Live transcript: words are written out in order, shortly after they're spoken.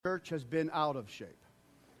Church has been out of shape.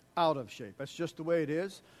 Out of shape. That's just the way it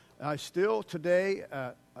is. I still today,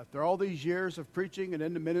 after all these years of preaching and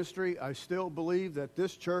in the ministry, I still believe that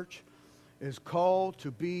this church is called to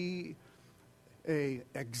be an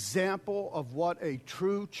example of what a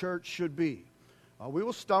true church should be. We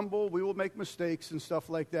will stumble, we will make mistakes and stuff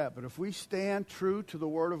like that, but if we stand true to the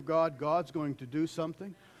Word of God, God's going to do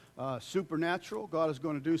something supernatural. God is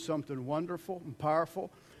going to do something wonderful and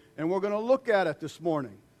powerful, and we're going to look at it this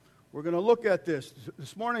morning. We're going to look at this.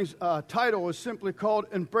 This morning's title is simply called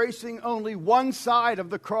Embracing Only One Side of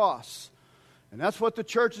the Cross. And that's what the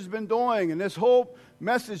church has been doing. And this whole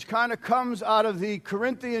message kind of comes out of the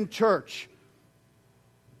Corinthian church,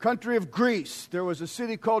 country of Greece. There was a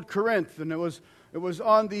city called Corinth, and it was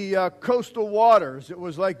on the coastal waters. It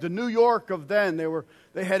was like the New York of then.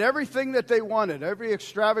 They had everything that they wanted, every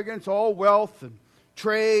extravagance, all wealth and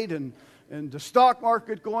trade and the stock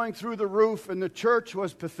market going through the roof, and the church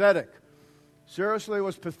was pathetic. Seriously, it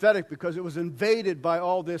was pathetic because it was invaded by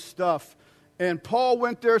all this stuff. And Paul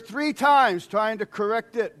went there 3 times trying to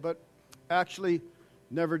correct it, but actually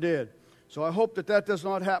never did. So I hope that does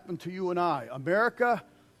not happen to you and I. America,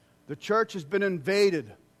 the church has been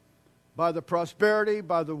invaded by the prosperity,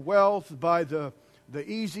 by the wealth, by the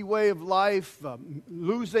easy way of life,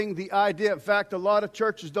 losing the idea. In fact, a lot of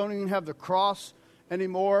churches don't even have the cross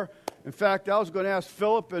anymore. In fact, I was going to ask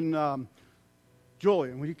Philip and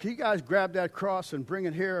Julian, can you guys grab that cross and bring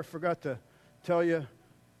it here? I forgot to tell you,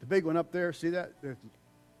 the big one up there, see that? The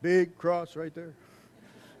big cross right there.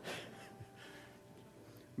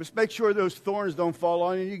 Just make sure those thorns don't fall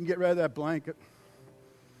on you. You can get rid of that blanket.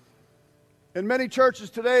 In many churches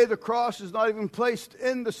today, the cross is not even placed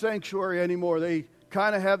in the sanctuary anymore. They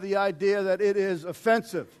kind of have the idea that it is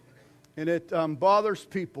offensive and it bothers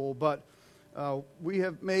people, but we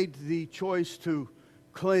have made the choice to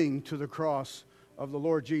cling to the cross of the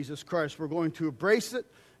Lord Jesus Christ. We're going to embrace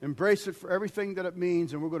it for everything that it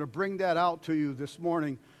means, and we're going to bring that out to you this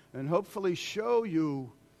morning and hopefully show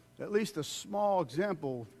you at least a small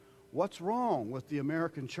example of what's wrong with the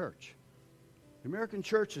American church. The American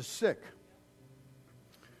church is sick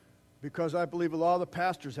because I believe a lot of the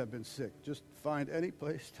pastors have been sick. Just find any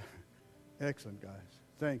place. Excellent, guys.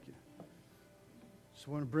 Thank you. So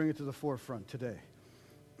I want to bring it to the forefront today.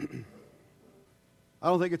 I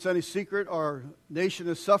don't think it's any secret our nation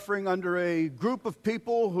is suffering under a group of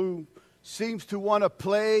people who seems to want to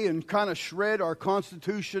play and kind of shred our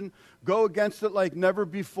Constitution, go against it like never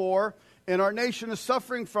before, and our nation is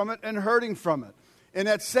suffering from it and hurting from it. In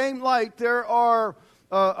that same light, there are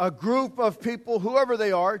a group of people, whoever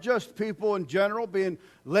they are, just people in general, being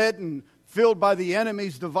led and filled by the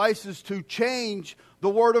enemy's devices to change the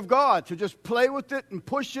Word of God, to just play with it and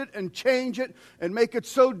push it and change it and make it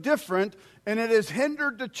so different, and it has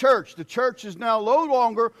hindered the church. The church is now no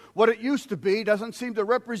longer what it used to be, doesn't seem to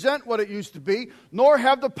represent what it used to be, nor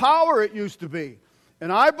have the power it used to be.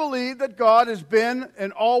 And I believe that God has been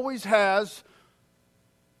and always has,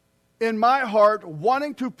 in my heart,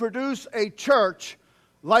 wanting to produce a church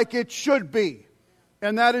like it should be.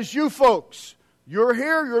 And that is you folks. You're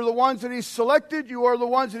here. You're the ones that He's selected. You are the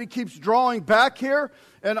ones that He keeps drawing back here.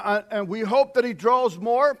 And we hope that He draws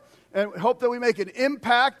more and hope that we make an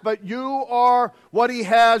impact. But you are what He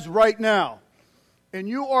has right now. And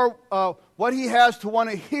you are what He has to want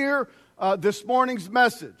to hear this morning's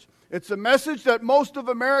message. It's a message that most of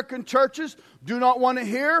American churches do not want to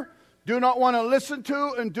hear, do not want to listen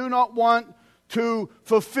to, and do not want to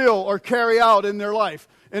fulfill or carry out in their life.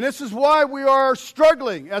 And this is why we are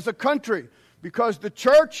struggling as a country. Because the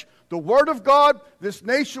church, the Word of God, this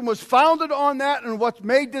nation was founded on that, and what's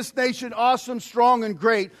made this nation awesome, strong, and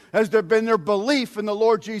great has been their belief in the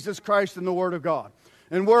Lord Jesus Christ and the Word of God.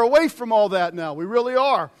 And we're away from all that now. We really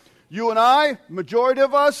are. You and I, majority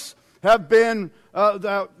of us, have been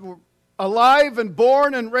alive and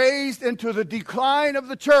born and raised into the decline of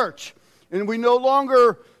the church. And we no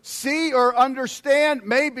longer see or understand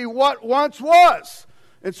maybe what once was.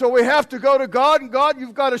 And so we have to go to God, and God,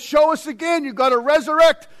 you've got to show us again. You've got to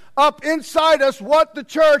resurrect up inside us what the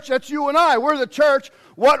church, that's you and I, we're the church,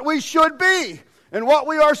 what we should be and what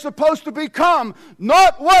we are supposed to become,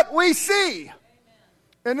 not what we see. Amen.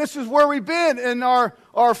 And this is where we've been in our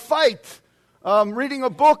fight. Reading a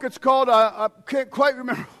book, it's called, I can't quite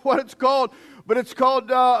remember what it's called, but it's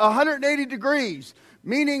called 180 Degrees,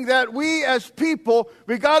 meaning that we as people,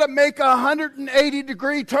 we got to make a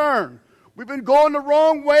 180-degree turn. We've been going the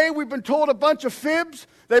wrong way. We've been told a bunch of fibs.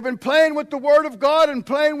 They've been playing with the Word of God and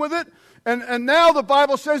playing with it. And now the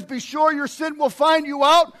Bible says, be sure your sin will find you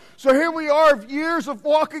out. So here we are, years of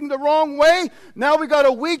walking the wrong way. Now we got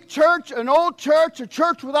a weak church, an old church, a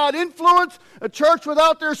church without influence, a church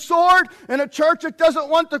without their sword, and a church that doesn't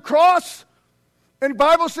want the cross. And the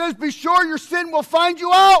Bible says, be sure your sin will find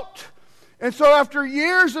you out. And so after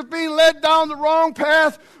years of being led down the wrong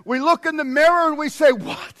path, we look in the mirror and we say,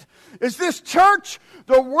 what? Is this church?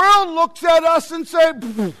 The world looks at us and says,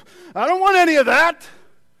 I don't want any of that.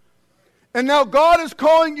 And now God is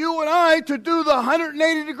calling you and I to do the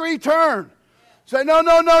 180-degree turn. Say,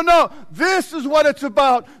 no. This is what it's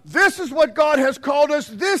about. This is what God has called us.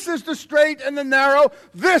 This is the straight and the narrow.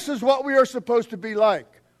 This is what we are supposed to be like.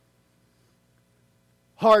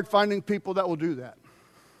 Hard finding people that will do that.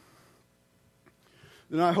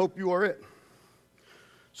 Then I hope you are it.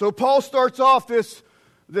 So Paul starts off this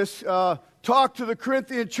talk to the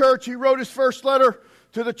Corinthian church. He wrote his first letter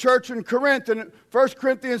to the church in Corinth, and 1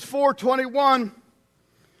 Corinthians 4:21.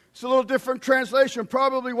 It's a little different translation,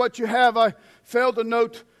 probably what you have. I failed to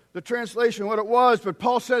note the translation, what it was, but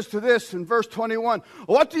Paul says to this in verse 21,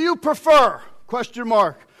 what do you prefer? ?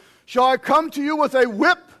 Shall I come to you with a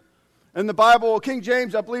whip? In the Bible, King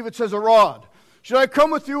James, I believe it says a rod. Should I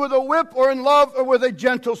come with you with a whip, or in love, or with a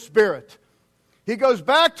gentle spirit? He goes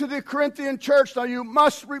back to the Corinthian church. Now you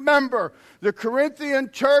must remember, the Corinthian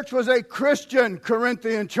church was a Christian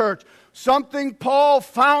Corinthian church. Something Paul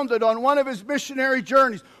founded on one of his missionary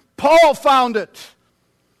journeys. Paul found it.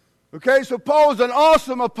 Okay, so Paul was an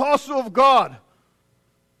awesome apostle of God.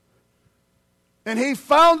 And he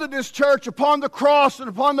founded this church upon the cross and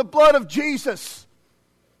upon the blood of Jesus.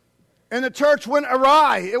 And the church went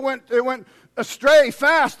awry. It went astray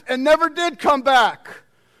fast and never did come back.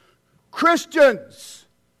 Christians.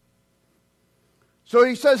 So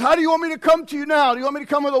he says, how do you want me to come to you now? Do you want me to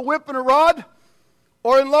come with a whip and a rod?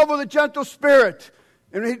 Or in love with a gentle spirit?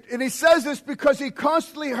 And he says this because he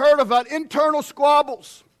constantly heard about internal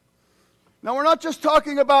squabbles. Now we're not just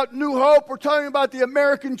talking about New Hope. We're talking about the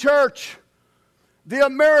American church. The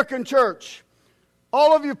American church.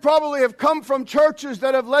 All of you probably have come from churches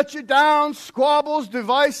that have let you down, squabbles,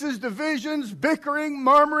 devices, divisions, bickering,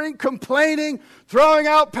 murmuring, complaining, throwing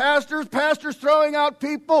out pastors throwing out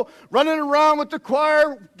people, running around with the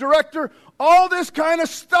choir director. All this kind of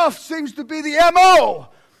stuff seems to be the MO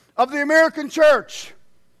of the American church.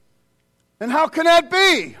 And how can that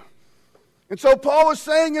be? And so Paul was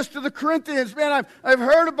saying this to the Corinthians, man, I've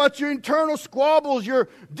heard about your internal squabbles, your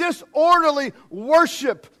disorderly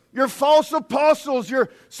worship, your false apostles, your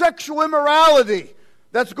sexual immorality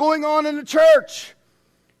that's going on in the church.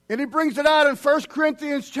 And he brings it out in 1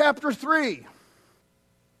 Corinthians chapter 3.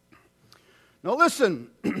 Now listen,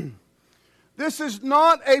 this is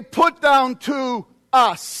not a put down to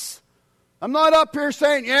us. I'm not up here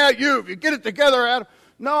saying, yeah, you get it together, Adam.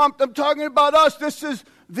 No, I'm talking about us. This is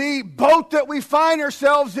the boat that we find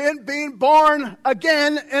ourselves in, being born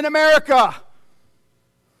again in America.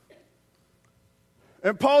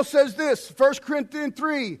 And Paul says this, 1 Corinthians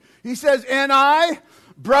 3. He says, and I,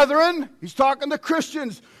 brethren, he's talking to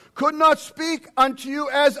Christians, could not speak unto you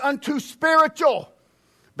as unto spiritual,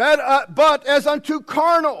 but as unto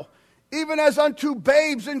carnal, even as unto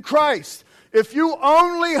babes in Christ. If you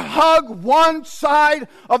only hug one side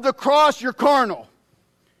of the cross, you're carnal.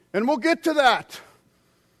 And we'll get to that.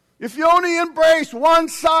 If you only embrace one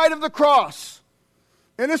side of the cross,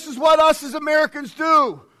 and this is what us as Americans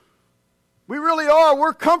do. We really are.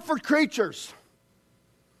 We're comfort creatures.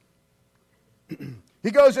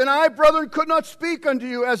 He goes, and I, brethren, could not speak unto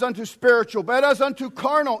you as unto spiritual, but as unto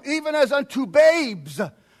carnal, even as unto babes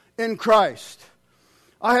in Christ.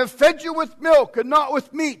 I have fed you with milk and not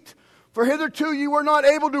with meat, for hitherto you were not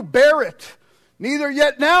able to bear it, neither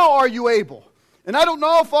yet now are you able. And I don't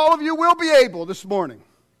know if all of you will be able this morning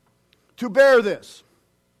to bear this.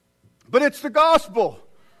 But it's the gospel.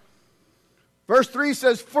 Verse 3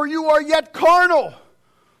 says, for you are yet carnal,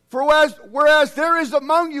 whereas there is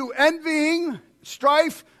among you envying,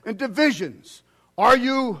 strife, and divisions. Are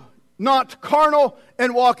you not carnal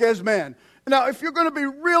and walk as men? Now, if you're going to be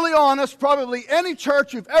really honest, probably any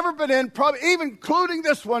church you've ever been in, probably even including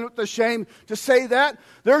this one with the shame to say that,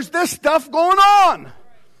 there's this stuff going on.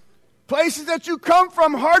 Places that you come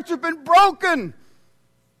from, hearts have been broken.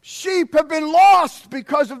 Sheep have been lost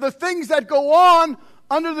because of the things that go on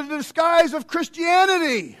under the disguise of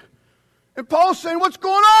Christianity. And Paul's saying, what's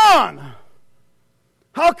going on?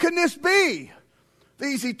 How can this be?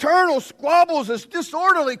 These eternal squabbles, this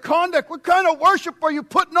disorderly conduct, what kind of worship are you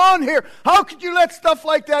putting on here? How could you let stuff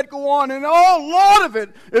like that go on? And a lot of it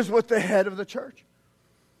is with the head of the church.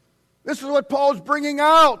 This is what Paul's bringing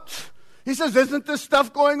out. He says, isn't this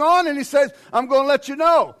stuff going on? And he says, I'm going to let you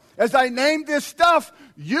know. as I name this stuff,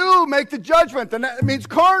 you make the judgment. And that means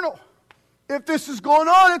carnal. If this is going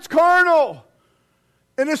on, it's carnal.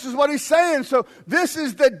 And this is what he's saying. So this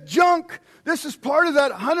is the junk. This is part of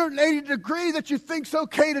that 180 degree that you think's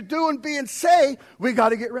okay to do and be and say, we got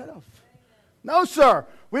to get rid of. No, sir.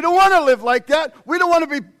 We don't want to live like that. We don't want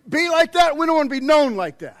to be like that. We don't want to be known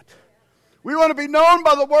like that. We want to be known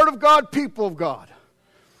by the Word of God, people of God.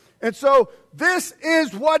 And so this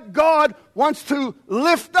is what God wants to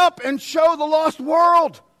lift up and show the lost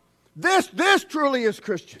world. This truly is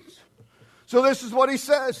Christians. So this is what he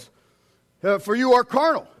says. For you are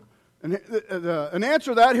carnal. And an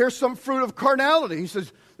answer to that, here's some fruit of carnality. He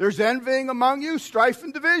says, there's envying among you, strife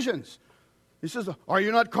and divisions. He says, are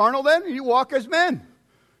you not carnal then? You walk as men.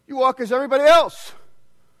 You walk as everybody else.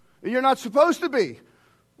 And you're not supposed to be.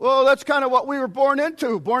 Well, that's kind of what we were born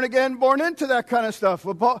into. Born again, born into that kind of stuff.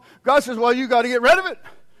 Well, God says, well, you got to get rid of it.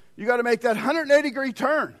 You got to make that 180-degree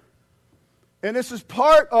turn. And this is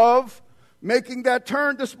part of making that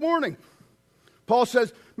turn this morning. Paul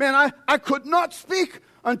says, man, I could not speak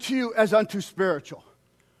unto you as unto spiritual.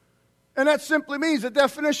 And that simply means, the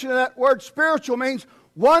definition of that word spiritual means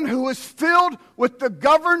one who is filled with the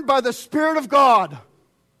governed by the Spirit of God.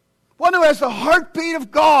 One who has the heartbeat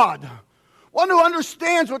of God. One who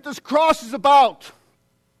understands what this cross is about.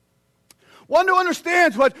 One who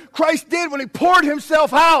understands what Christ did when he poured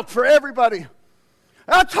himself out for everybody.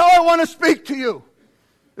 That's how I want to speak to you,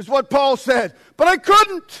 is what Paul said. But I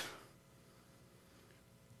couldn't.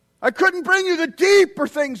 I couldn't bring you the deeper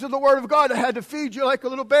things of the Word of God. I had to feed you like a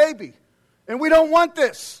little baby. And we don't want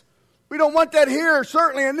this. We don't want that here,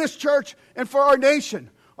 certainly in this church and for our nation.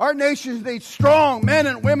 Our nation needs strong men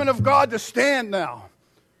and women of God to stand now.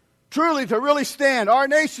 Truly, to really stand. Our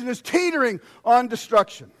nation is teetering on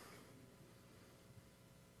destruction.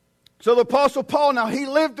 So the Apostle Paul, now he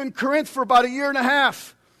lived in Corinth for about 1.5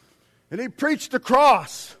 years. And he preached the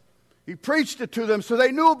cross. He preached it to them, so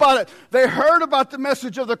they knew about it. They heard about the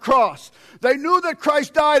message of the cross. They knew that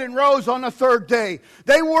Christ died and rose on the third day.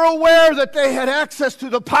 They were aware that they had access to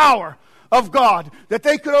the power of God, that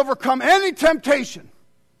they could overcome any temptation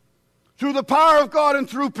through the power of God and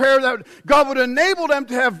through prayer, that God would enable them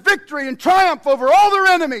to have victory and triumph over all their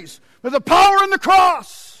enemies with the power in the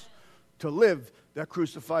cross to live that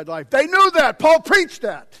crucified life. They knew that. Paul preached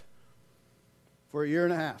that for 1.5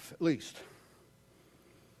 years at least.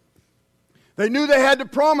 They knew they had to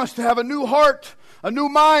promise to have a new heart, a new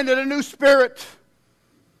mind, and a new spirit.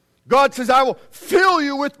 God says, I will fill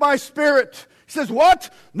you with my spirit. He says,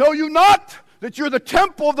 what? Know you not that you're the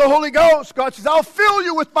temple of the Holy Ghost? God says, I'll fill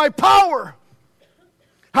you with my power.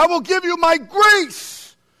 I will give you my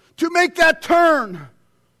grace to make that turn,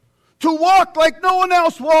 to walk like no one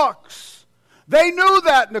else walks. They knew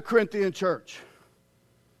that in the Corinthian church.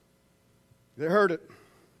 They heard it.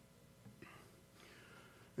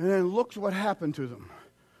 And then look what happened to them.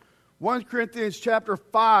 1 Corinthians chapter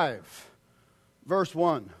 5, verse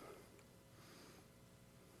 1.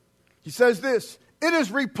 He says this, it is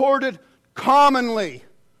reported commonly,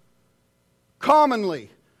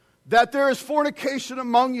 that there is fornication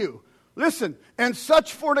among you. Listen, and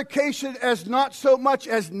such fornication as not so much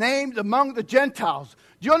as named among the Gentiles.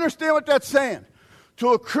 Do you understand what that's saying?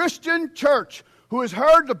 To a Christian church who has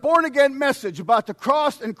heard the born-again message about the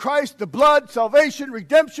cross and Christ, the blood, salvation,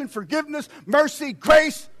 redemption, forgiveness, mercy,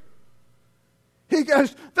 grace. He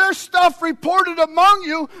goes, there's stuff reported among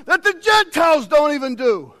you that the Gentiles don't even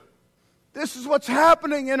do. This is what's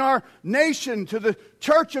happening in our nation to the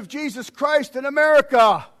Church of Jesus Christ in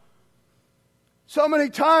America. So many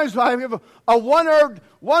times I have a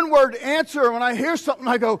one-word answer. When I hear something,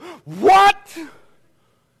 I go, what?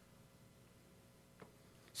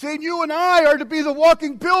 See, you and I are to be the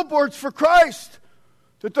walking billboards for Christ.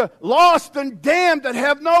 That the lost and damned that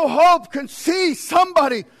have no hope can see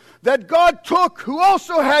somebody that God took who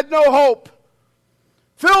also had no hope.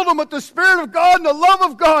 Filled him with the Spirit of God and the love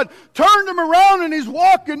of God. Turned him around and he's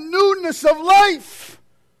walking newness of life.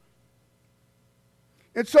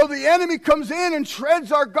 And so the enemy comes in and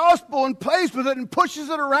shreds our gospel and plays with it and pushes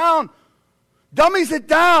it around. Dummies it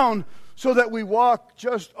down so that we walk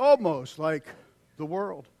just almost like the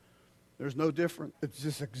world. There's no different. It's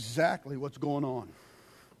just exactly what's going on.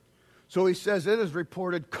 So he says, it is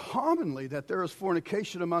reported commonly that there is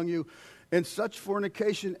fornication among you, and such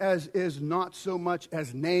fornication as is not so much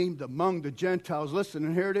as named among the Gentiles. Listen,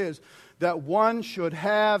 and here it is, that one should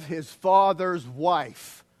have his father's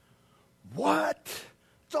wife. What?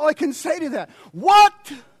 That's all I can say to that.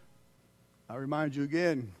 What? I remind you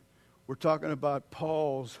again, we're talking about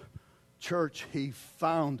Paul's church he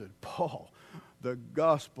founded. Paul. The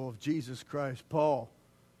gospel of Jesus Christ. Paul,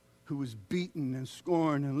 who was beaten and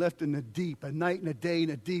scorned and left in the deep, a night and a day in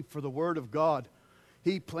the deep for the word of God.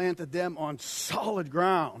 He planted them on solid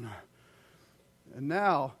ground. And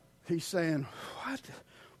now he's saying,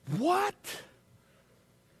 what?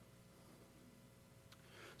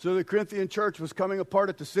 So the Corinthian church was coming apart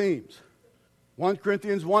at the seams. 1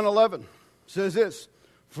 Corinthians 1:11 says this,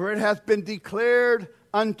 for it hath been declared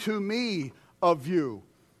unto me of you.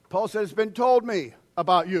 Paul said, it's been told me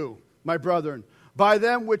about you, my brethren, by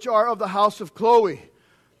them which are of the house of Chloe,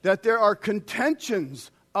 that there are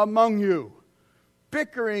contentions among you,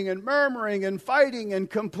 bickering and murmuring and fighting and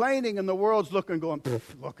complaining, and the world's looking, going,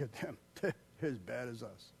 look at them. They're as bad as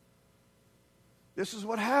us. This is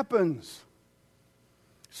what happens.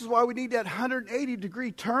 This is why we need that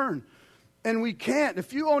 180-degree turn. And we can't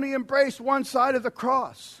if you only embrace one side of the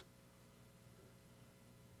cross.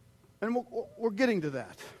 And we're getting to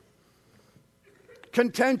that.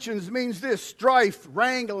 Contentions means this: strife,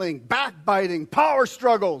 wrangling, backbiting, power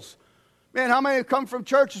struggles. Man, how many have come from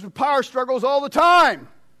churches with power struggles all the time?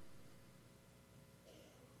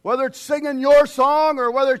 Whether it's singing your song or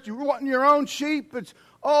whether it's you wanting your own sheep, it's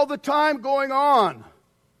all the time going on.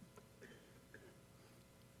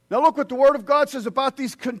 Now look what the Word of God says about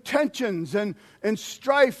these contentions and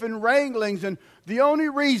strife and wranglings. And the only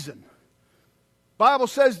reason, the Bible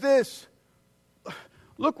says this,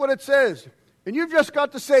 look what it says. And you've just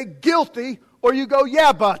got to say guilty or you go,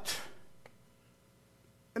 yeah, but.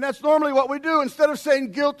 And that's normally what we do. Instead of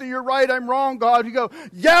saying guilty, you're right, I'm wrong, God, you go,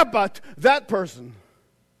 yeah, but that person.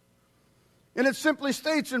 And it simply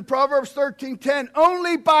states in Proverbs 13:10,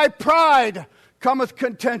 only by pride cometh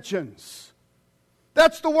contentions.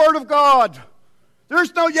 That's the Word of God.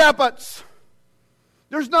 There's no yeah buts.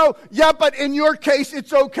 There's no yeah, but in your case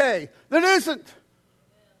it's okay. That isn't.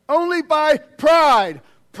 Only by pride.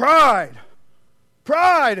 Pride.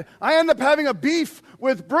 Pride. I end up having a beef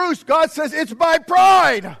with Bruce. God says it's by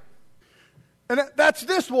pride. And that's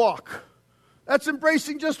this walk. That's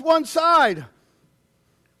embracing just one side.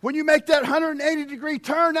 When you make that 180-degree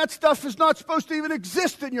turn, that stuff is not supposed to even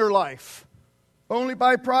exist in your life. Only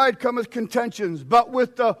by pride cometh contentions, but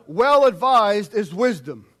with the well-advised is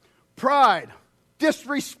wisdom. Pride,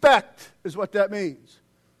 disrespect is what that means.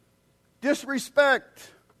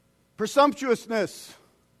 Disrespect, presumptuousness,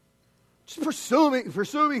 just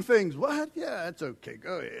pursuing things. What? Yeah, that's okay.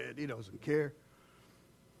 Go ahead. He doesn't care.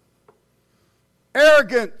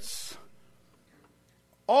 Arrogance.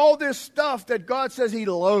 All this stuff that God says He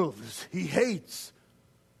loathes, He hates.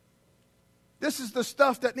 This is the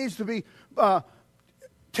stuff that needs to be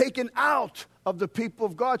taken out of the people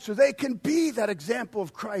of God so they can be that example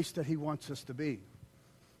of Christ that He wants us to be.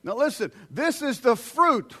 Now listen, this is the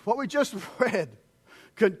fruit, what we just read.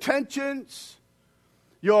 Contentions,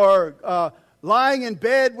 your lying in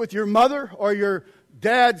bed with your mother or your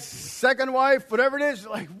dad's second wife, whatever it is.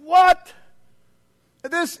 Like, what?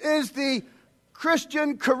 This is the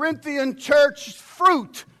Christian Corinthian church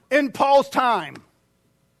fruit in Paul's time.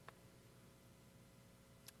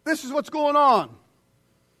 This is what's going on.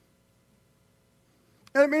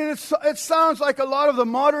 I mean, it sounds like a lot of the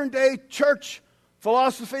modern day church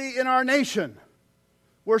philosophy in our nation.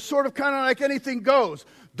 We're sort of kind of like anything goes.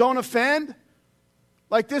 Don't offend.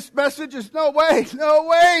 Like this message is no way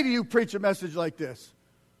do you preach a message like this.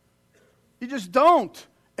 You just don't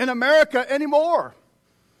in America anymore.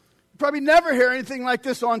 You probably never hear anything like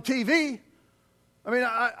this on TV. I mean,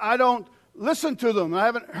 I don't listen to them. I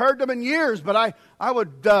haven't heard them in years, but I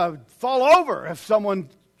would fall over if someone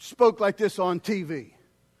spoke like this on TV.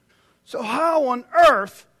 So how on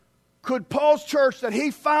earth could Paul's church that he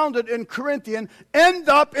founded in Corinthian end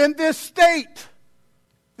up in this state?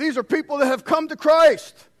 These are people that have come to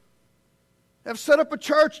Christ, have set up a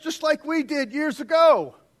church just like we did years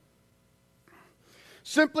ago.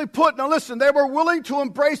 Simply put, now listen, they were willing to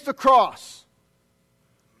embrace the cross.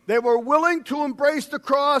 They were willing to embrace the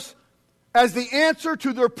cross as the answer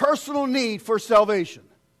to their personal need for salvation.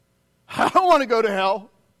 I don't want to go to hell.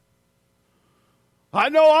 I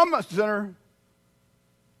know I'm a sinner.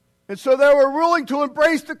 And so they were willing to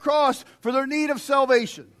embrace the cross for their need of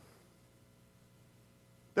salvation.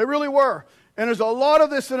 They really were. And there's a lot of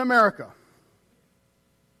this in America.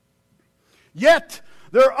 Yet,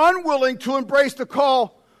 they're unwilling to embrace the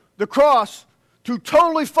cross, to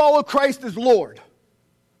totally follow Christ as Lord.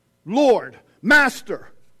 Lord, Master.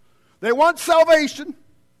 They want salvation.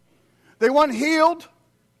 They want healed.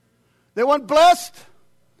 They want blessed.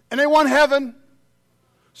 And they want heaven.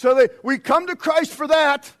 So we come to Christ for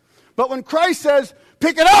that. But when Christ says,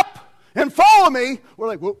 pick it up and follow me, we're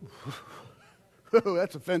like, whoa,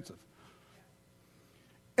 that's offensive.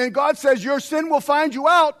 And God says your sin will find you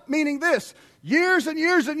out, meaning this. Years and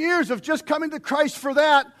years and years of just coming to Christ for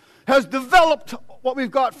that has developed what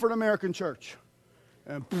we've got for an American church.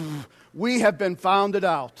 And we have been founded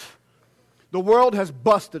out. The world has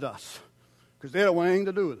busted us because they don't want anything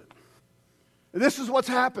to do with it. And this is what's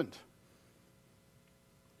happened.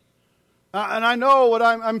 And I know what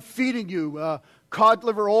I'm feeding you, cod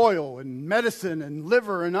liver oil and medicine and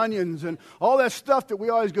liver and onions and all that stuff that we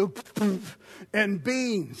always go, and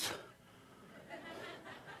beans.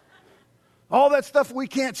 All that stuff we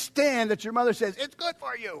can't stand that your mother says, it's good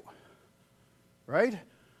for you. Right?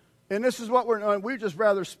 And this is what we just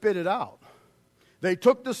rather spit it out. They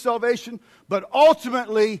took the salvation, but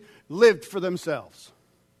ultimately lived for themselves.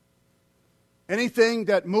 Anything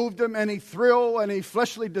that moved them, any thrill, any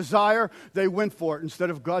fleshly desire, they went for it. Instead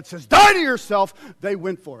of God says, die to yourself, they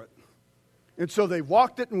went for it. And so they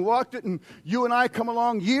walked it, and you and I come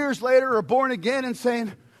along years later, are born again and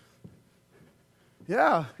saying,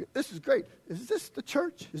 yeah, this is great. Is this the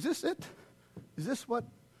church? Is this it? Is this what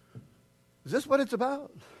it's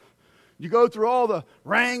about? You go through all the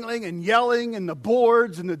wrangling and yelling and the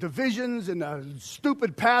boards and the divisions and the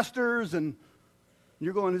stupid pastors, and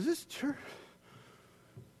you're going, is this church?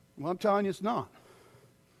 Well, I'm telling you, it's not.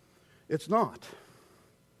 It's not.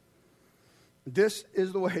 This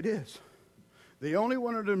is the way it is. They only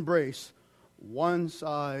wanted to embrace one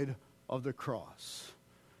side of the cross.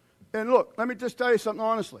 And look, let me just tell you something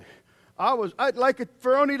honestly. I'd like it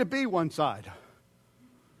for only to be one side.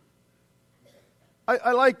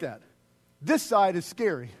 I like that. This side is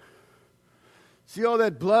scary. See all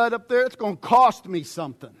that blood up there? It's going to cost me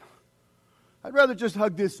something. I'd rather just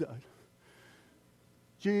hug this side.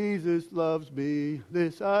 Jesus loves me,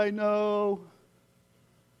 this I know.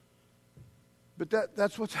 But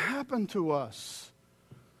that's what's happened to us.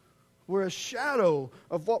 We're a shadow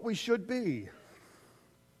of what we should be.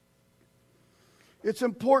 It's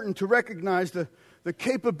important to recognize the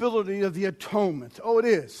capability of the atonement. Oh, it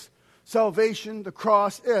is. Salvation, the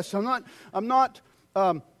cross, yes. I'm not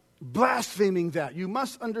blaspheming that. You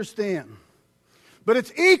must understand. But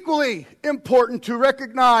it's equally important to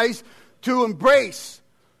recognize, to embrace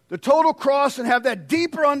the total cross and have that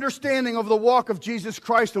deeper understanding of the walk of Jesus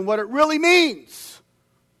Christ and what it really means.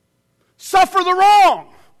 Suffer the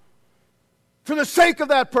wrong for the sake of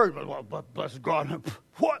that person. Well, bless God.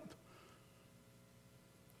 What?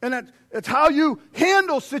 And it's how you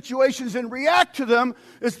handle situations and react to them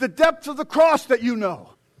is the depth of the cross that you know.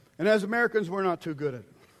 And as Americans, we're not too good at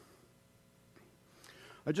it.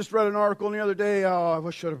 I just read an article the other day. Oh, I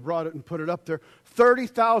wish I should have brought it and put it up there.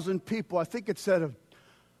 30,000 people, I think it said, I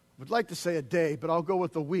would like to say a day, but I'll go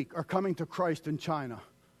with a week, are coming to Christ in China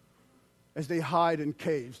as they hide in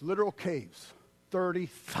caves, literal caves.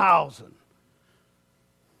 30,000.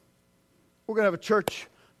 We're going to have a church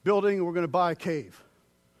building and we're going to buy a cave.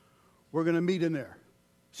 We're going to meet in there.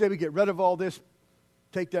 Say we get rid of all this,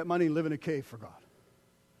 take that money and live in a cave for God.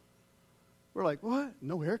 We're like, what?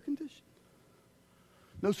 No air conditioning?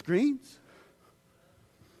 No screens?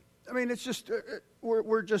 I mean, it's just,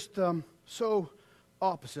 we're just so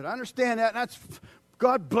opposite. I understand that. And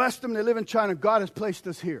God blessed them. They live in China. God has placed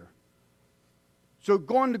us here. So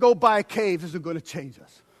going to go buy a cave isn't going to change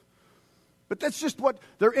us. But that's just what,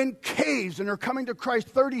 they're in caves and they're coming to Christ.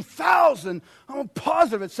 30,000. I'm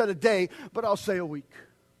positive it said a day, but I'll say a week.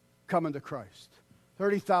 Coming to Christ.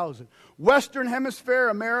 30,000. Western Hemisphere,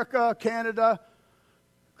 America, Canada,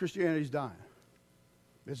 Christianity's dying.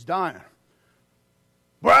 It's dying.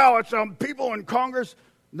 Well, it's people in Congress.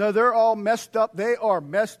 No, they're all messed up. They are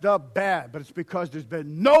messed up bad. But it's because there's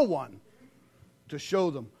been no one to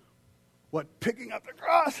show them what picking up the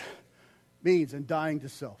cross means and dying to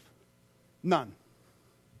self. None.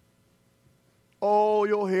 Oh,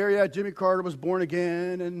 you'll hear, yeah, Jimmy Carter was born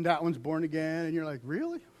again, and that one's born again. And you're like,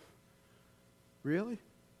 really? Really?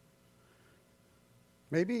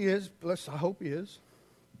 Maybe he is. I hope he is.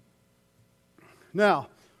 Now,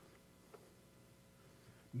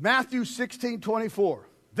 Matthew 16:24.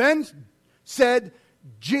 Then said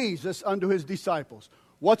Jesus unto his disciples.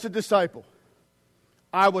 What's a disciple?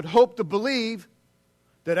 I would hope to believe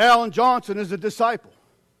that Alan Johnson is a disciple.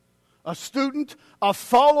 A student, a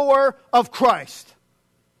follower of Christ.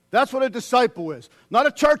 That's what a disciple is. Not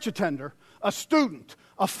a church attender, a student,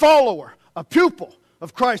 a follower, a pupil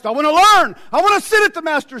of Christ. I want to learn. I want to sit at the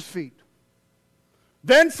Master's feet.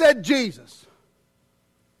 Then said Jesus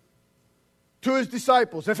to his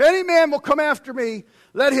disciples, if any man will come after me,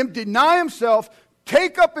 let him deny himself,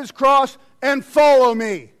 take up his cross, and follow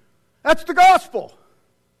me. That's the gospel.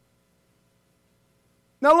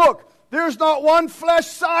 Now look, there's not one flesh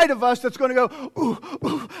side of us that's going to go,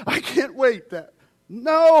 ooh, I can't wait that.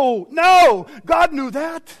 No, no. God knew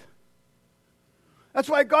that. That's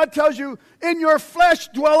why God tells you, in your flesh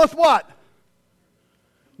dwelleth what?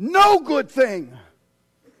 No good thing.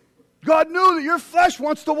 God knew that your flesh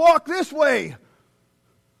wants to walk this way.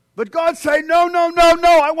 But God said, no, no, no,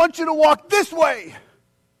 no. I want you to walk this way.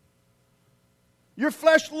 Your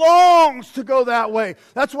flesh longs to go that way.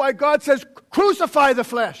 That's why God says, crucify the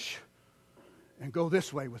flesh and go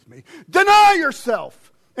this way with me. Deny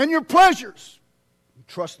yourself and your pleasures.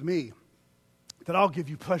 Trust me that I'll give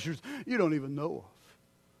you pleasures you don't even know of.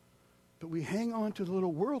 But we hang on to the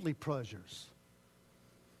little worldly pleasures.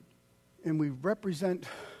 And we represent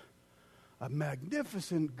a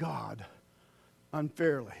magnificent God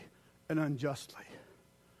unfairly and unjustly.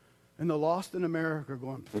 And the lost in America are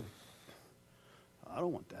going, I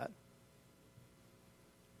don't want that.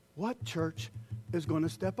 What church is going to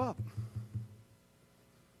step up?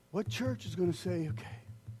 What church is going to say, okay,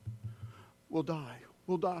 we'll die,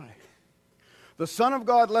 we'll die. The Son of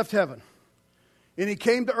God left heaven, and he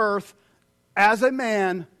came to earth as a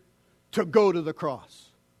man to go to the cross.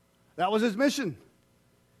 That was his mission.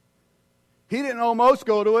 He didn't almost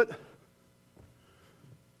go to it.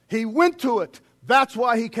 He went to it. That's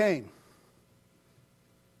why he came.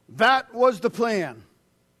 That was the plan.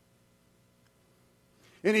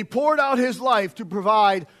 And he poured out his life to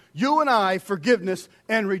provide you and I forgiveness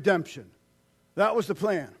and redemption. That was the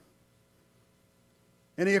plan.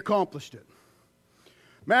 And he accomplished it.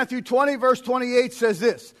 Matthew 20, verse 28 says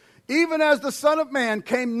this, even as the Son of Man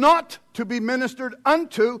came not to be ministered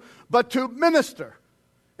unto, but to minister,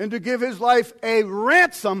 and to give his life a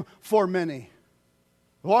ransom for many.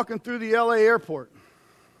 Walking through the LA airport,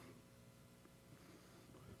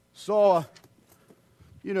 saw,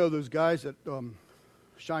 those guys that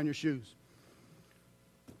shine your shoes.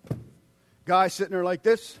 Guy sitting there like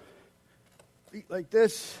this, feet like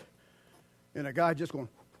this, and a guy just going.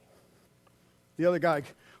 The other guy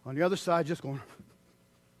on the other side just going.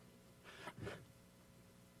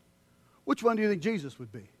 Which one do you think Jesus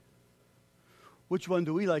would be? Which one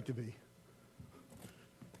do we like to be?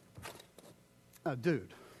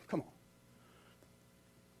 Dude, come on.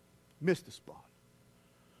 Missed the spot.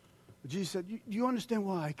 Jesus said, do you understand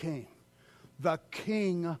why I came? The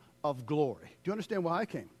King of Glory. Do you understand why I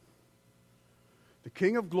came? The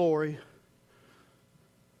King of Glory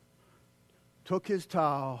took his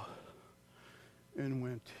towel and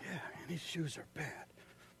went, yeah, man, these shoes are bad.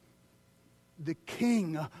 The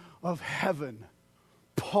King of Heaven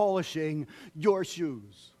polishing your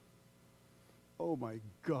shoes. Oh my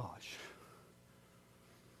gosh.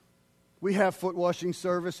 We have foot washing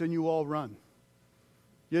service and you all run.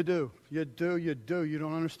 You do. You do. You do. You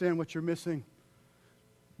don't understand what you're missing.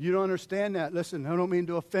 You don't understand that. Listen, I don't mean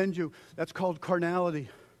to offend you. That's called carnality.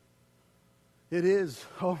 It is.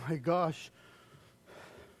 Oh my gosh.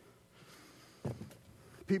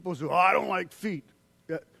 People say, I don't like feet.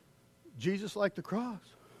 Jesus liked the cross.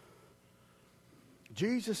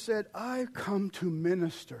 Jesus said, I come to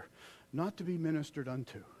minister, not to be ministered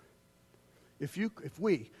unto. If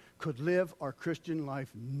we could live our Christian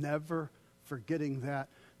life never forgetting that,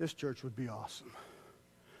 this church would be awesome.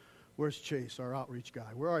 Where's Chase, our outreach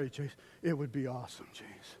guy? Where are you, Chase? It would be awesome, Chase.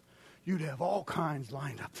 You'd have all kinds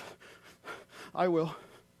lined up. I will.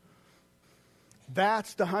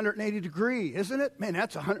 That's the 180 degree, isn't it? Man,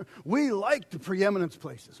 that's 100. We like the preeminence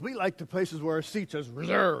places. We like the places where our seats is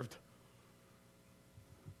reserved.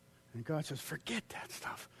 And God says, forget that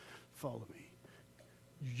stuff. Follow me.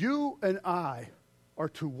 You and I are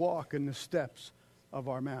to walk in the steps of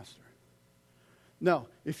our Master. Now,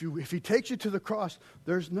 if he takes you to the cross,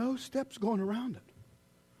 there's no steps going around it.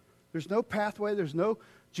 There's no pathway. There's no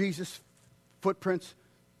Jesus footprints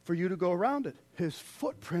for you to go around it. His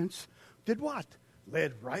footprints did what?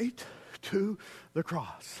 Led right to the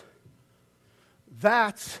cross.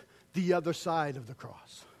 That's the other side of the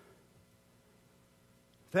cross.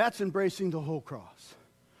 That's embracing the whole cross.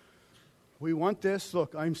 We want this.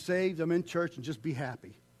 Look, I'm saved, I'm in church, and just be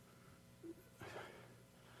happy.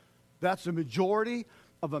 That's the majority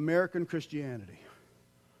of American Christianity.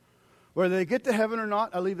 Whether they get to heaven or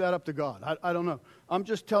not, I leave that up to God. I don't know. I'm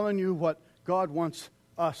just telling you what God wants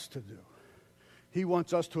us to do. He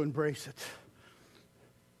wants us to embrace it.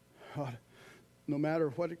 No matter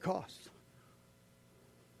what it costs.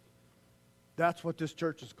 That's what this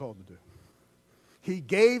church is called to do. He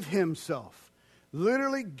gave himself,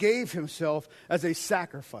 literally gave himself as a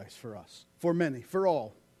sacrifice for us, for many, for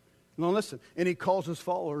all. Now listen, and he calls his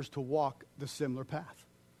followers to walk the similar path.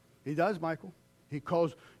 He does, Michael. He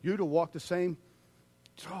calls you to walk the same.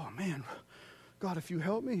 Oh man, God, if you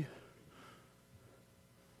help me.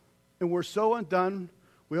 And we're so undone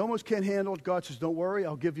We almost can't handle it. God says, don't worry,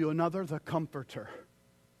 I'll give you another, the Comforter.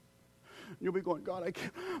 You'll be going, God, I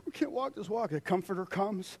can't walk this walk. The Comforter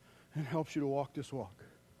comes and helps you to walk this walk.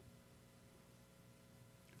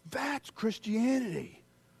 That's Christianity.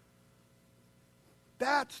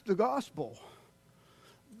 That's the gospel.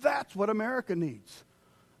 That's what America needs.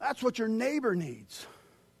 That's what your neighbor needs.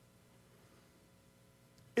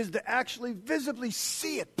 Is to actually visibly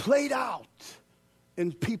see it played out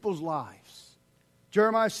in people's lives.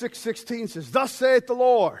 Jeremiah 6:16 says, thus saith the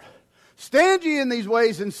Lord, stand ye in these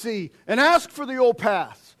ways and see, and ask for the old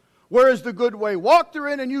paths. Where is the good way? Walk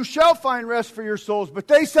therein, and you shall find rest for your souls. But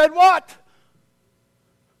they said what?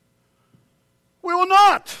 We will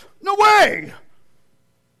not. No way.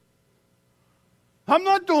 I'm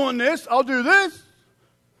not doing this. I'll do this.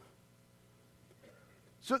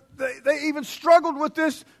 So they even struggled with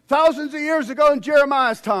this thousands of years ago in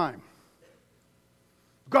Jeremiah's time.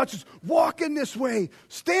 God says, walk in this way.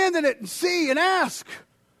 Stand in it and see and ask.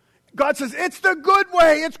 God says, it's the good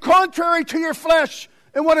way. It's contrary to your flesh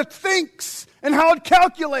and what it thinks and how it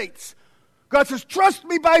calculates. God says, trust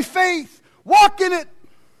me by faith. Walk in it.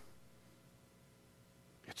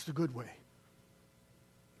 It's the good way.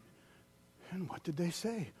 And what did they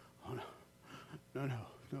say? Oh, no,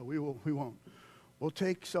 we won't. We'll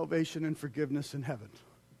take salvation and forgiveness in heaven.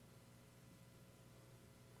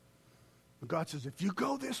 But God says, if you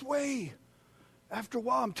go this way, after a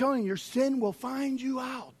while, I'm telling you, your sin will find you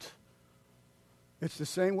out. It's the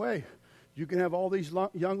same way. You can have all these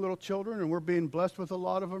young little children, and we're being blessed with a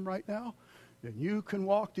lot of them right now, and you can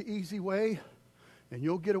walk the easy way, and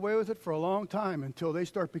you'll get away with it for a long time until they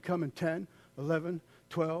start becoming 10, 11,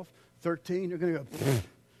 12, 13. You're going to go,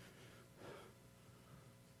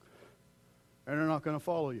 and they're not going to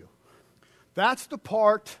follow you. That's the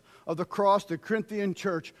part of the cross the Corinthian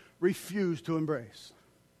church refused to embrace.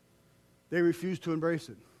 They refused to embrace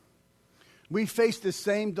it. We face the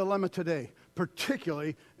same dilemma today,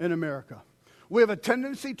 particularly in America. We have a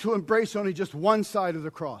tendency to embrace only just one side of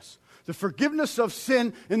the cross, the forgiveness of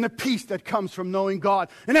sin and the peace that comes from knowing God.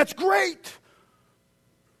 And that's great.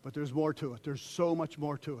 But there's more to it. There's so much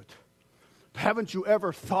more to it. Haven't you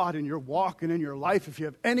ever thought in your walk and in your life, if you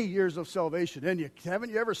have any years of salvation in you,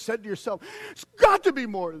 haven't you ever said to yourself, there's got to be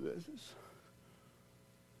more to this?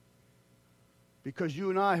 Because you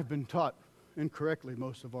and I have been taught incorrectly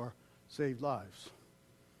most of our saved lives.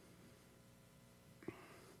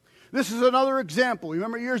 This is another example.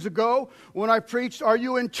 Remember years ago when I preached, are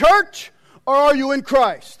you in church or are you in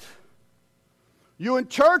Christ? You in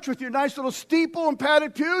church with your nice little steeple and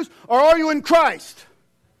padded pews, or are you in Christ?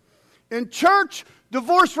 In church,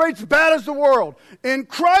 divorce rate's bad as the world. In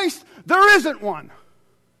Christ, there isn't one.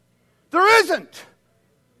 There isn't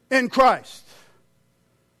in Christ.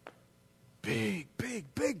 Big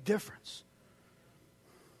difference.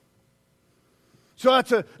 So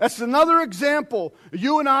that's another example.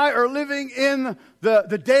 You and I are living in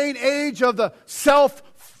the day and age of the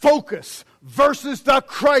self-focus versus the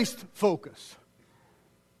Christ focus.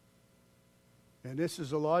 And this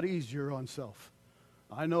is a lot easier on self.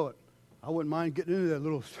 I know it. I wouldn't mind getting into that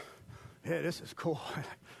little, hey, this is cool.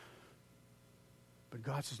 But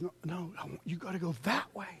God says, no, you got to go that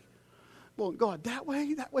way. Well, God, that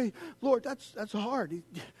way, Lord, that's hard.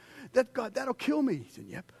 God, that'll kill me. He said,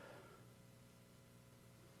 yep.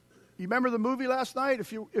 You remember the movie last night?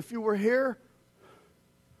 If you were here,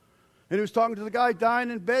 and he was talking to the guy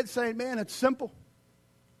dying in bed, saying, "Man, it's simple.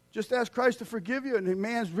 Just ask Christ to forgive you." And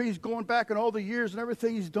the he's going back in all the years and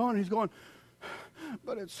everything he's done. He's going,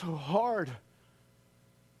 "But it's so hard."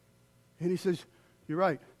 And he says, "You're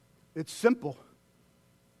right. It's simple,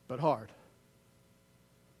 but hard."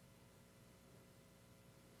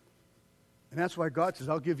 And that's why God says,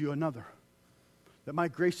 "I'll give you another. That my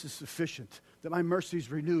grace is sufficient. That my mercy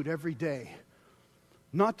is renewed every day."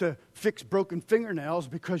 Not to fix broken fingernails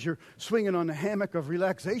because you're swinging on the hammock of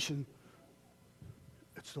relaxation.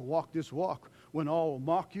 It's to walk this walk when all will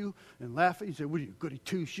mock you and laugh at you. Say, "What are you, goody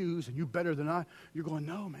two shoes, and you better than I?" You're going,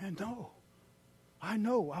 "No, man, no. I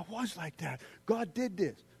know, I was like that. God did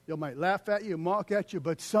this." They might laugh at you, mock at you,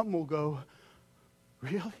 but some will go,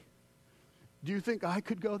 "Really? Do you think I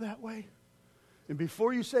could go that way?" And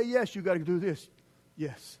before you say yes, you got to do this.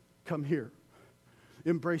 Yes, come here.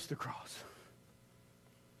 Embrace the cross.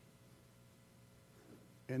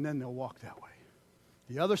 And then they'll walk that way.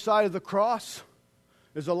 The other side of the cross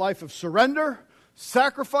is a life of surrender,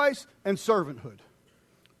 sacrifice, and servanthood.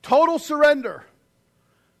 Total surrender.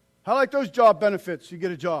 I like those job benefits. You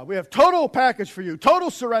get a job. We have total package for you. Total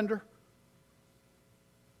surrender.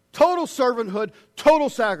 Total servanthood. Total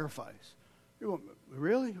sacrifice. You're going,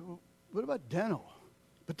 really? What about dental?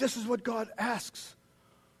 But this is what God asks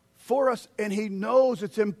for us, and He knows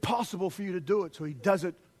it's impossible for you to do it, so He does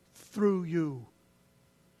it through you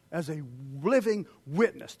as a living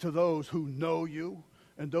witness to those who know you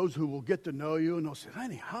and those who will get to know you, and they'll say,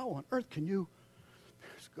 honey, how on earth can you?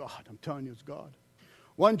 It's God. I'm telling you, it's God.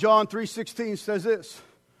 1 John 3:16 says this,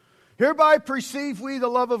 hereby perceive we the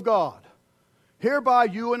love of God. Hereby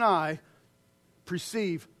you and I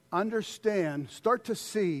perceive, understand, start to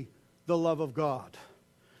see the love of God.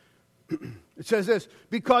 It says this,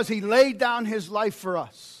 because He laid down His life for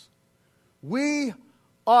us. We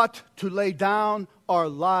ought to lay down our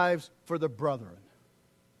lives for the brethren.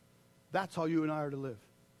 That's how you and I are to live.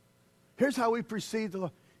 Here's how we perceive the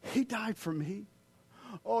love. He died for me.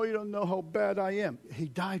 Oh, you don't know how bad I am. He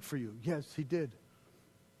died for you. Yes, He did.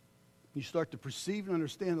 You start to perceive and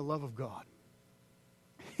understand the love of God.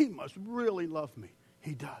 He must really love me.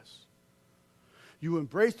 He does. You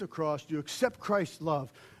embrace the cross, you accept Christ's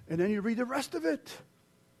love, and then you read the rest of it.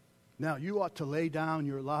 Now, you ought to lay down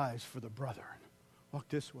your lives for the brethren. Walk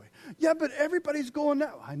this way. Yeah, but everybody's going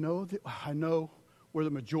that way. I know where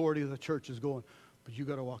the majority of the church is going, but you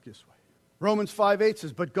got to walk this way. Romans 5:8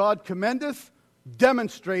 says, but God commendeth,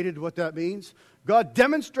 demonstrated what that means. God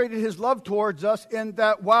demonstrated His love towards us in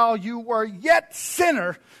that while you were yet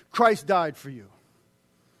sinner, Christ died for you.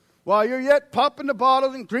 While you're yet popping the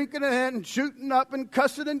bottles and drinking ahead and shooting up and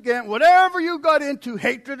cussing and getting, whatever you got into,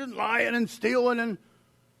 hatred and lying and stealing, and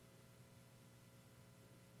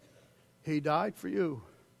He died for you.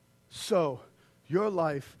 So, your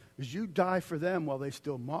life is you die for them while they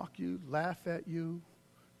still mock you, laugh at you,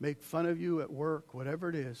 make fun of you at work, whatever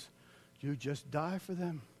it is. You just die for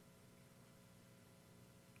them.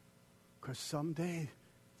 Because someday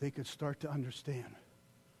they could start to understand.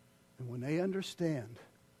 And when they understand,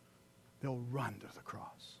 they'll run to the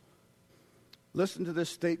cross. Listen to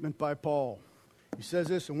this statement by Paul. He says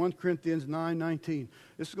this in 1 Corinthians 9:19.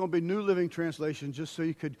 This is going to be New Living Translation, just so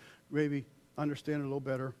you could maybe understand it a little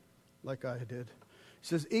better, like I did. He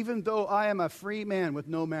says, even though I am a free man with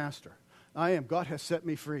no master, God has set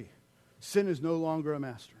me free. Sin is no longer a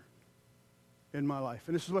master in my life.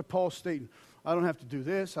 And this is what Paul's stating. I don't have to do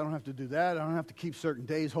this. I don't have to do that. I don't have to keep certain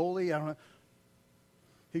days holy.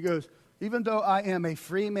 He goes, even though I am a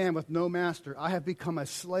free man with no master, I have become a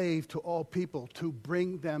slave to all people to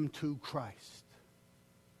bring them to Christ.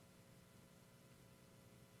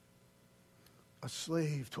 A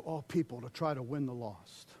slave to all people to try to win the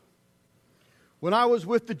lost. When I was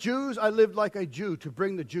with the Jews, I lived like a Jew to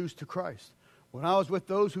bring the Jews to Christ. When I was with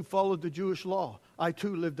those who followed the Jewish law, I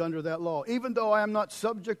too lived under that law. Even though I am not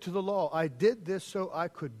subject to the law, I did this so I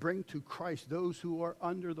could bring to Christ those who are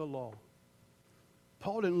under the law.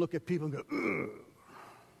 Paul didn't look at people and go, ugh,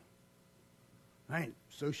 I ain't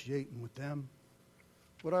associating with them.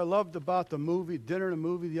 What I loved about the movie, dinner and a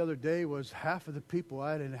movie the other day, was half of the people,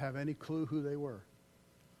 I didn't have any clue who they were.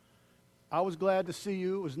 I was glad to see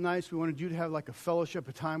you. It was nice. We wanted you to have like a fellowship,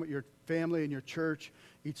 a time with your family and your church,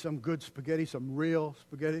 eat some good spaghetti, some real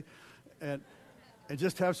spaghetti, and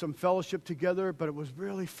just have some fellowship together. But it was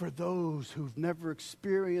really for those who've never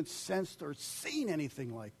experienced, sensed, or seen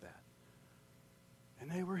anything like that. And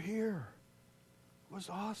they were here. It was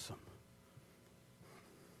awesome.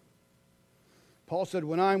 Paul said,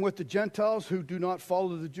 when I'm with the Gentiles who do not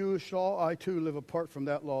follow the Jewish law, I too live apart from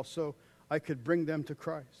that law, so I could bring them to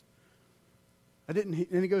Christ. And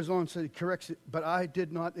he goes on and said, he corrects it, but I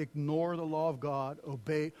did not ignore the law of God,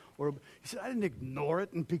 he said, I didn't ignore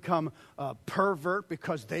it and become a pervert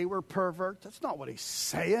because they were perverts. That's not what he's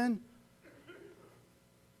saying.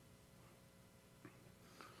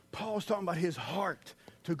 Paul's talking about his heart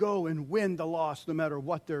to go and win the lost no matter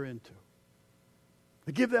what they're into.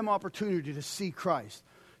 To give them opportunity to see Christ,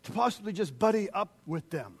 to possibly just buddy up with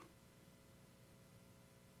them,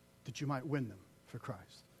 that you might win them for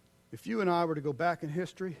Christ. If you and I were to go back in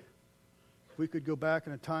history, if we could go back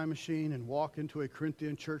in a time machine and walk into a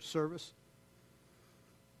Corinthian church service,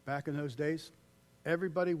 back in those days,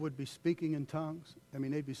 everybody would be speaking in tongues. I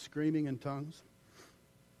mean, they'd be screaming in tongues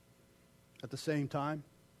at the same time.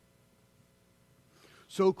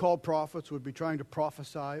 So-called prophets would be trying to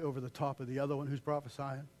prophesy over the top of the other one who's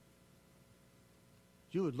prophesying.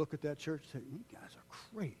 You would look at that church and say, you guys are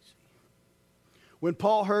crazy. When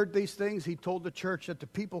Paul heard these things, he told the church that the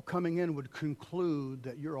people coming in would conclude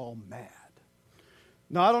that you're all mad.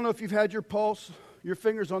 Now, I don't know if you've had your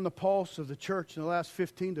fingers on the pulse of the church in the last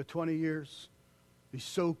 15 to 20 years, these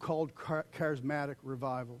so-called charismatic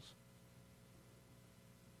revivals.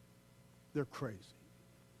 They're crazy.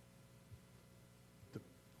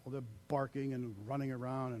 All the barking and running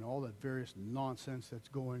around and all that various nonsense that's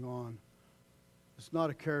going on. It's not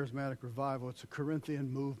a charismatic revival. It's a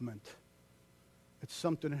Corinthian movement. It's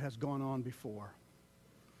something that has gone on before.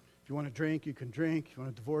 If you want to drink, you can drink. If you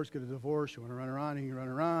want a divorce, get a divorce. You want to run around, you can run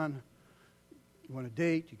around. You want to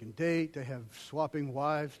date, you can date. They have swapping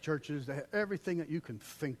wives, churches. They have everything that you can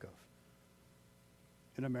think of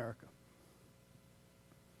in America.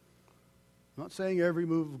 I'm not saying every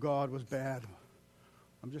move of God was bad.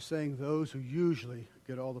 I'm just saying those who usually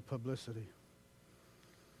get all the publicity.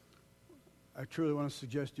 I truly want to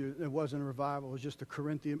suggest to you it wasn't a revival. It was just a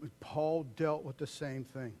Corinthian. Paul dealt with the same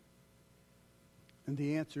thing. And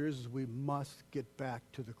the answer is we must get back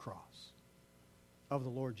to the cross of the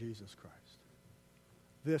Lord Jesus Christ.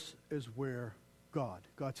 This is where God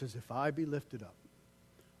says, if I be lifted up,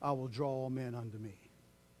 I will draw all men unto me.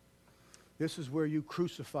 This is where you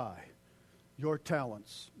crucify your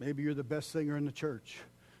talents. Maybe you're the best singer in the church.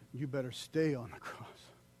 You better stay on the cross.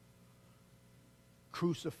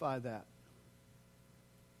 Crucify that.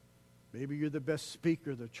 Maybe you're the best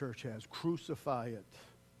speaker the church has. Crucify it.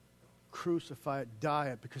 Crucify it, die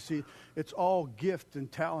it. Because see, it's all gifts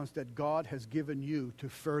and talents that God has given you to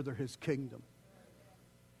further his kingdom.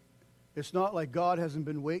 It's not like God hasn't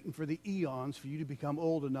been waiting for the eons for you to become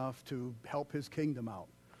old enough to help his kingdom out.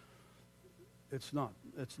 It's not.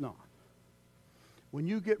 It's not. When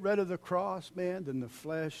you get rid of the cross, man, then the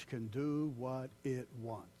flesh can do what it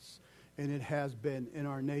wants. And it has been in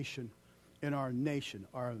our nation,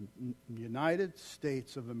 our United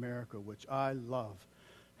States of America, which I love,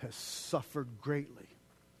 has suffered greatly.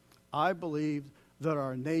 I believe that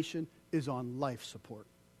our nation is on life support.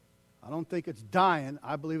 I don't think it's dying.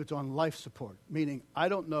 I believe it's on life support, meaning I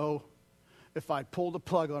don't know if I pulled the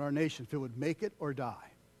plug on our nation, if it would make it or die.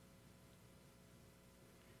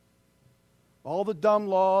 All the dumb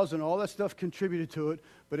laws and all that stuff contributed to it,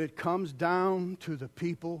 but it comes down to the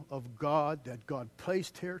people of God that God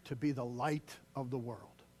placed here to be the light of the world.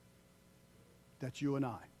 That's you and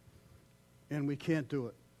I. And we can't do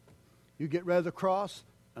it. You get rid of the cross,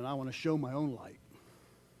 and I want to show my own light.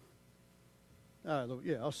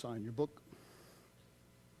 Yeah, I'll sign your book.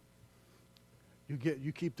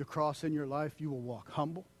 You keep the cross in your life, you will walk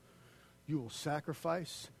humble, you will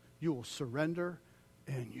sacrifice, you will surrender,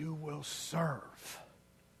 and you will serve.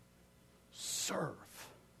 Serve.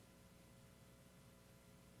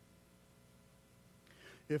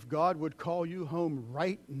 If God would call you home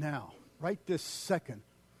right now, right this second,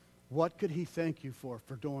 what could he thank you for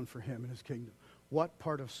doing for him in his kingdom? What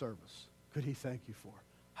part of service could he thank you for?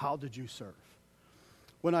 How did you serve?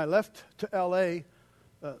 When I left to L.A.,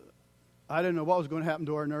 I didn't know what was going to happen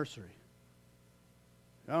to our nursery.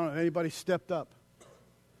 I don't know if anybody stepped up.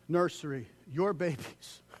 Nursery, your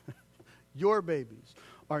babies, your babies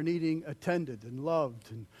are needing attended and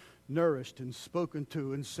loved and nourished and spoken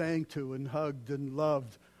to and sang to and hugged and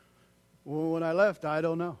loved. Well, when I left, I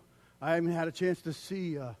don't know. I haven't had a chance to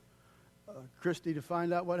see Christy to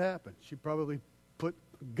find out what happened. She probably put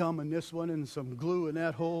gum in this one and some glue in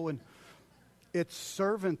that hole. And it's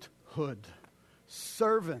servanthood.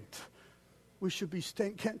 Servant. We should be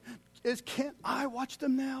staying. Can't I watch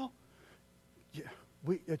them now? Yeah.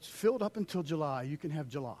 It's filled up until July. You can have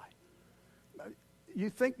July. You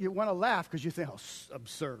think you want to laugh because you think, oh,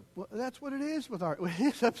 absurd. Well, that's what it is with art. It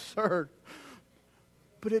is absurd.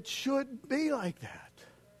 But it should be like that.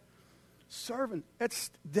 Servant. That's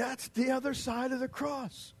the other side of the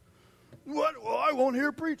cross. What? Well, I won't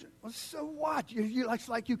hear preaching. Well, so what? It's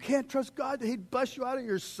like you can't trust God that he'd bust you out of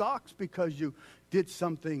your socks because you did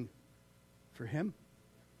something for him.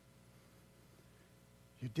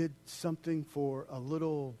 You did something for a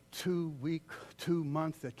little 2 week, 2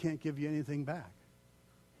 months that can't give you anything back.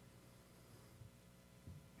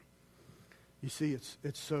 You see, it's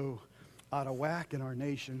so out of whack in our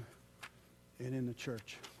nation and in the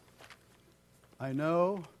church. I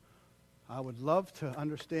know, I would love to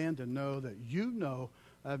understand and know that you know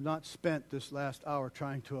I have not spent this last hour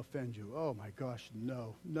trying to offend you. Oh my gosh,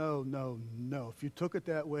 no. If you took it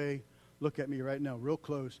that way, look at me right now real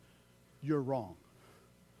close, you're wrong.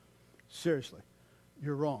 Seriously,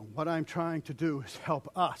 you're wrong. What I'm trying to do is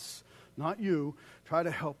help us, not you, try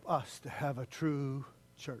to help us to have a true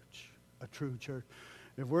church, a true church.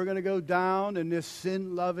 If we're going to go down in this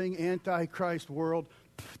sin-loving, antichrist world,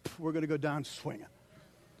 we're going to go down swinging.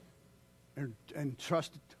 And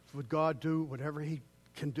trust with God do whatever he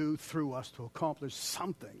can do through us to accomplish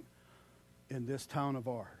something in this town of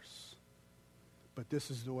ours. But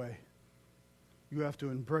this is the way. You have to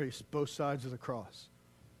embrace both sides of the cross.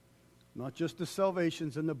 Not just the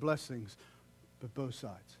salvations and the blessings, but both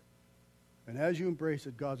sides. And as you embrace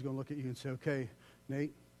it, God's going to look at you and say, okay,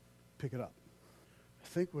 Nate, pick it up. I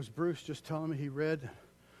think it was Bruce just telling me he read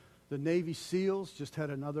the Navy SEALs just had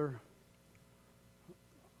another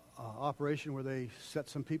operation where they set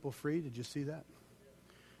some people free. Did you see that?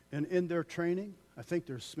 And in their training, I think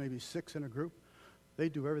there's maybe 6 in a group, they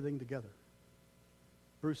do everything together.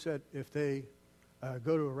 Bruce said if they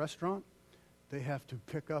go to a restaurant, they have to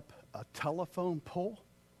pick up a telephone pole,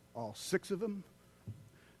 all 6 of them,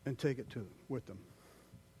 and take it with them.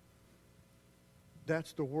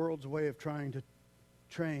 That's the world's way of trying to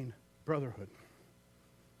train brotherhood.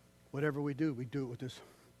 Whatever we do it with this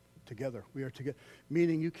together. We are together,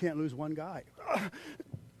 meaning you can't lose one guy.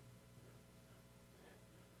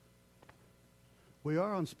 We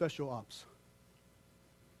are on special ops.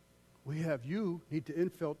 You need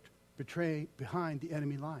to betray behind the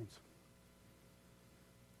enemy lines.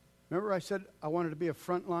 Remember I said I wanted to be a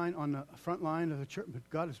front line on the front line of the church, but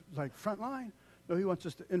God is like, front line? No, he wants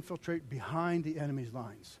us to infiltrate behind the enemy's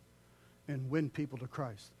lines and win people to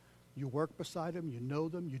Christ. You work beside them, you know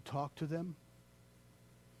them, you talk to them.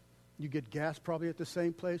 You get gas probably at the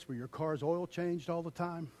same place where your car's oil changed all the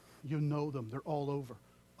time. You know them, they're all over.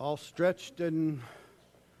 All stretched and,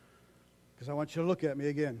 because I want you to look at me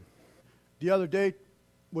again. The other day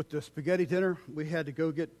with the spaghetti dinner, we had to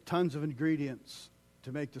go get tons of ingredients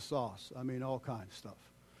to make the sauce. I mean, all kinds of stuff.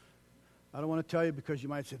 I don't want to tell you because you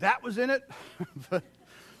might say, that was in it. But,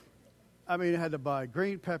 I mean, I had to buy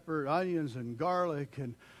green pepper, onions, and garlic,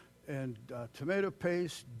 and tomato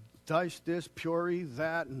paste, diced this, puree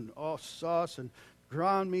that, and all sauce, and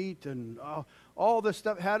ground meat, and all this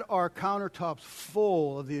stuff. Had our countertops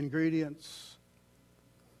full of the ingredients.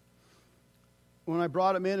 When I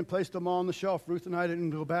brought them in and placed them all on the shelf, Ruth and I didn't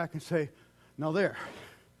go back and say, now there,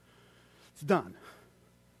 it's done.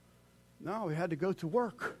 No, we had to go to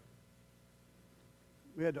work.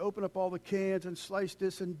 We had to open up all the cans and slice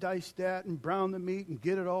this and dice that and brown the meat and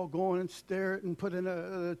get it all going and stir it and put in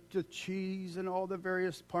the cheese and all the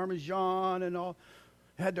various Parmesan and all.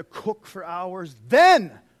 Had to cook for hours.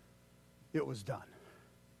 Then it was done.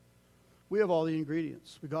 We have all the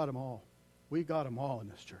ingredients. We got them all. We got them all in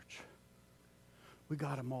this church. We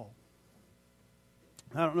got them all.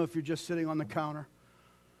 I don't know if you're just sitting on the counter.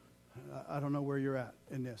 I don't know where you're at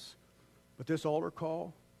in this. But this altar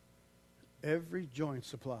call, every joint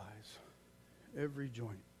supplies. Every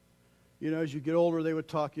joint. You know, as you get older, they would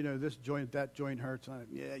talk, this joint, that joint hurts.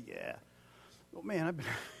 Yeah. Oh, man, I've been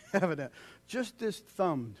having that. Just this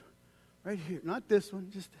thumb right here. Not this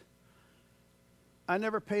one. I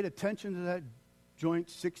never paid attention to that joint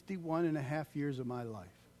 61 and a half years of my life.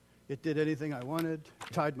 It did anything I wanted,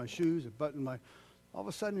 tied my shoes, it buttoned my... All of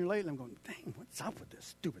a sudden, you're late, and I'm going, dang, what's up with this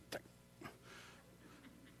stupid thing?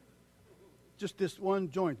 Just this one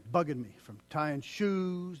joint bugging me, from tying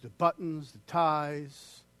shoes, the buttons, the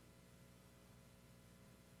ties.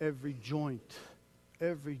 Every joint,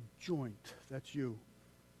 that's you.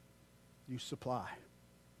 You supply.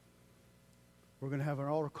 We're going to have an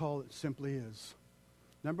altar call that simply is,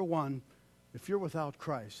 number one, if you're without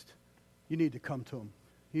Christ, you need to come to him.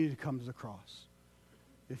 You need to come to the cross.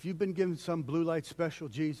 If you've been given some blue light special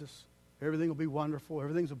Jesus, everything will be wonderful.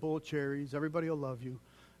 Everything's a bowl of cherries. Everybody will love you.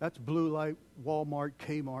 That's blue light, Walmart,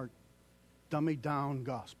 Kmart, dummy down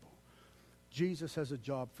gospel. Jesus has a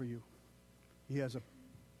job for you. He has a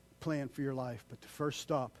plan for your life. But the first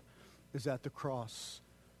stop is at the cross.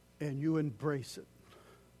 And you embrace it.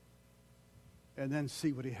 And then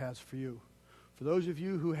see what he has for you. For those of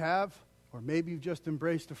you who have, or maybe you've just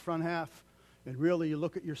embraced the front half, and really you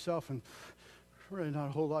look at yourself and really not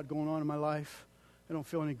a whole lot going on in my life. I don't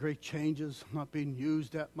feel any great changes. I'm not being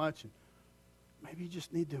used that much. And maybe you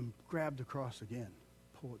just need to grab the cross again.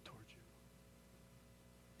 Pull it towards you.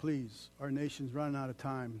 Please, our nation's running out of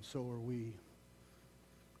time, and so are we.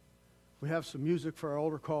 We have some music for our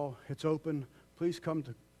altar call. It's open. Please come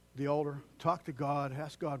to the altar. Talk to God.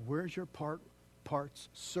 Ask God, where's your parts,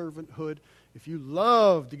 servanthood? If you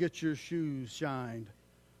love to get your shoes shined,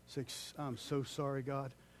 say, I'm so sorry,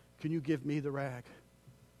 God. Can you give me the rag?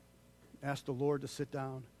 Ask the Lord to sit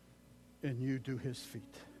down and you do his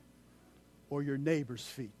feet. Or your neighbor's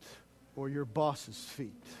feet. Or your boss's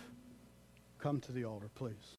feet. Come to the altar, please.